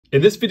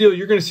In this video,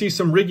 you're going to see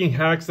some rigging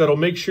hacks that'll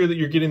make sure that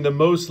you're getting the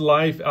most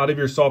life out of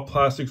your soft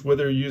plastics,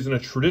 whether you're using a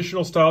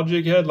traditional style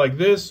jig head like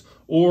this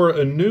or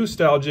a new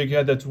style jig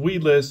head that's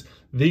weedless.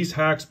 These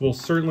hacks will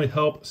certainly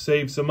help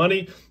save some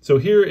money. So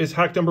here is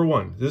hack number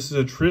one. This is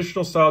a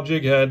traditional style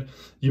jig head.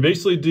 You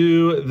basically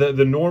do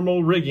the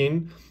normal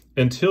rigging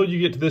until you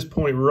get to this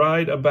point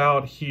right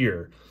about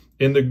here.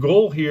 And the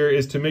goal here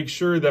is to make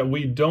sure that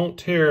we don't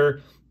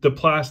tear the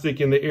plastic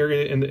in the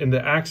area, in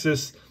the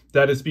axis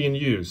that is being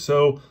used.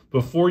 So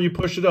before you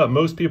push it up,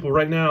 most people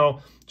right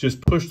now just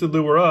push the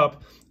lure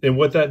up, and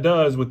what that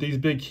does with these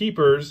big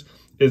keepers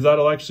is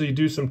that'll actually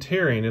do some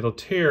tearing. It'll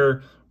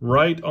tear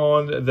right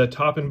on the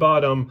top and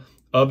bottom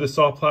of the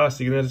soft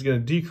plastic, and that is going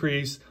to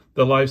decrease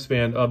the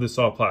lifespan of the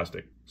soft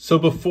plastic. So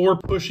before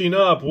pushing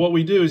up, what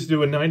we do is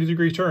do a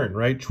 90-degree turn,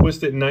 right?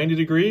 Twist it 90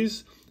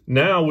 degrees.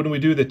 Now when we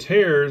do the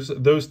tears,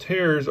 those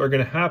tears are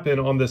going to happen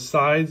on the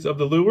sides of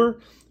the lure.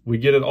 We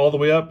get it all the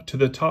way up to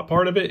the top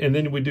part of it, and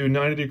then we do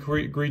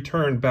 90-degree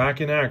turn back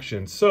in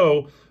action.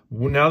 So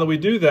now that we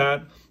do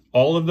that,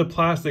 all of the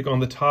plastic on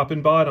the top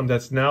and bottom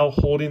that's now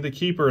holding the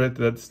keeper,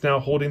 that's now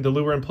holding the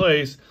lure in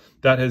place,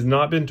 that has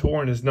not been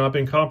torn, has not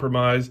been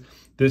compromised,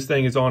 this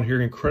thing is on here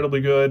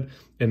incredibly good.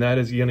 And that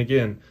is,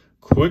 again,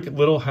 quick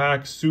little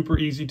hack, super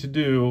easy to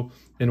do,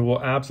 and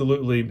will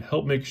absolutely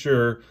help make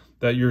sure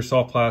that your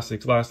soft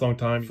plastics last a long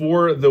time.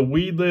 For the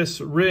weedless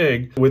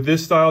rig with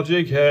this style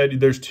jig head,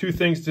 there's two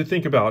things to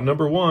think about.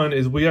 Number one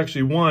is we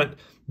actually want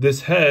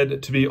this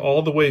head to be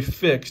all the way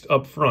fixed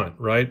up front,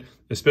 right?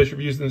 Especially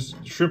if you're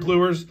using shrimp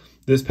lures.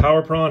 This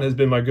power prawn has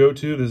been my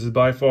go-to. This is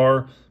by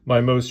far my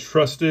most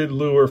trusted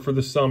lure for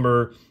the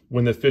summer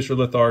when the fish are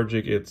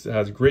lethargic. It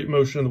has great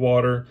motion in the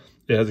water.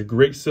 It has a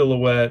great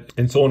silhouette.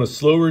 And so on a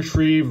slow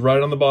retrieve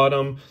right on the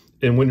bottom,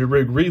 and when you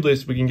rig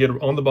weedless, we can get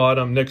it on the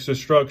bottom next to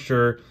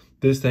structure.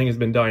 This thing has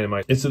been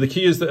dynamite. And so the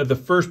key is that at the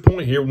first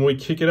point here, when we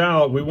kick it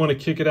out, we want to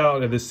kick it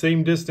out at the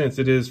same distance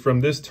it is from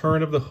this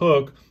turn of the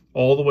hook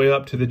all the way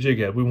up to the jig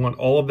head. We want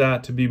all of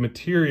that to be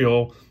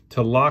material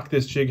to lock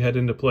this jig head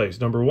into place.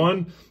 Number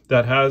one,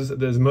 that has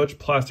as much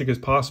plastic as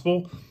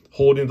possible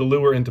holding the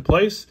lure into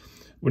place.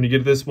 When you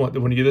get this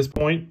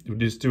point, you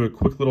just do a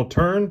quick little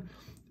turn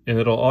and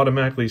it'll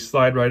automatically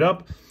slide right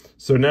up.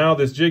 So now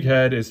this jig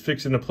head is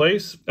fixed into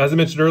place. As I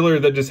mentioned earlier,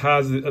 that just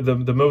has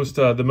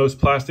the most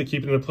plastic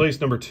keeping it in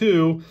place. Number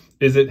two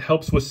is it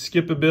helps with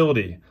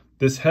skippability.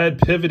 This head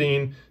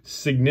pivoting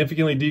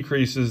significantly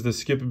decreases the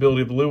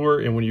skippability of the lure,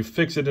 and when you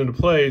fix it into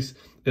place,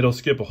 it'll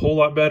skip a whole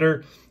lot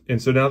better.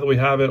 And so now that we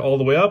have it all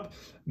the way up,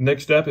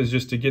 next step is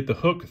just to get the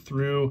hook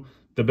through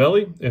the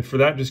belly. And for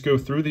that, just go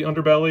through the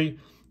underbelly,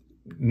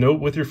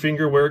 note with your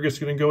finger where it's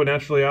gonna go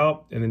naturally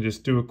out, and then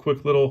just do a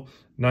quick little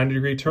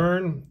 90-degree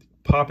turn,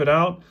 pop it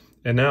out.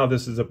 And now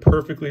this is a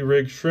perfectly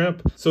rigged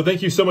shrimp. So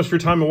thank you so much for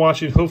your time and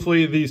watching.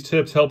 Hopefully these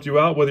tips helped you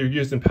out, whether you're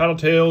using paddle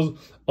tails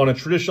on a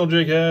traditional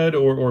jig head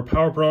or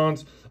power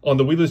prawns. On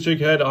the weedless jig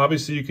head,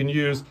 obviously you can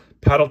use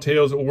paddle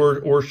tails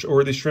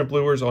or the shrimp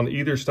lures on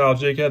either style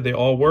jig head. They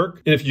all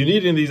work. And if you need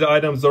any of these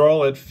items, they're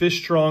all at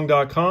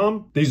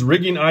fishstrong.com. These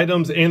rigging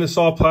items and the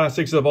soft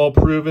plastics have all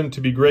proven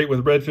to be great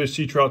with redfish,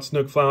 sea trout,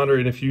 snook, flounder.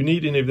 And if you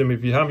need any of them,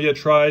 if you haven't yet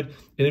tried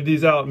any of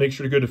these out, make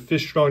sure to go to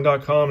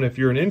fishstrong.com. And if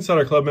you're an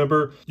Insider Club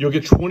member, you'll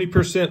get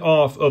 20%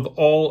 off of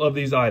all of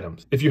these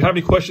items. If you have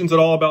any questions at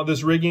all about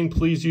this rigging,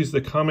 please use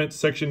the comment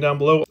section down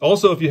below.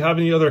 Also, if you have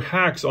any other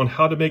hacks on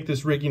how to make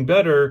this rigging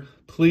better,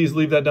 please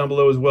leave that down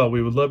below as well.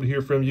 We would love to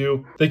hear from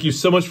you. Thank you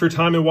so much for your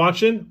time and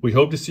watching. We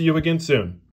hope to see you again soon.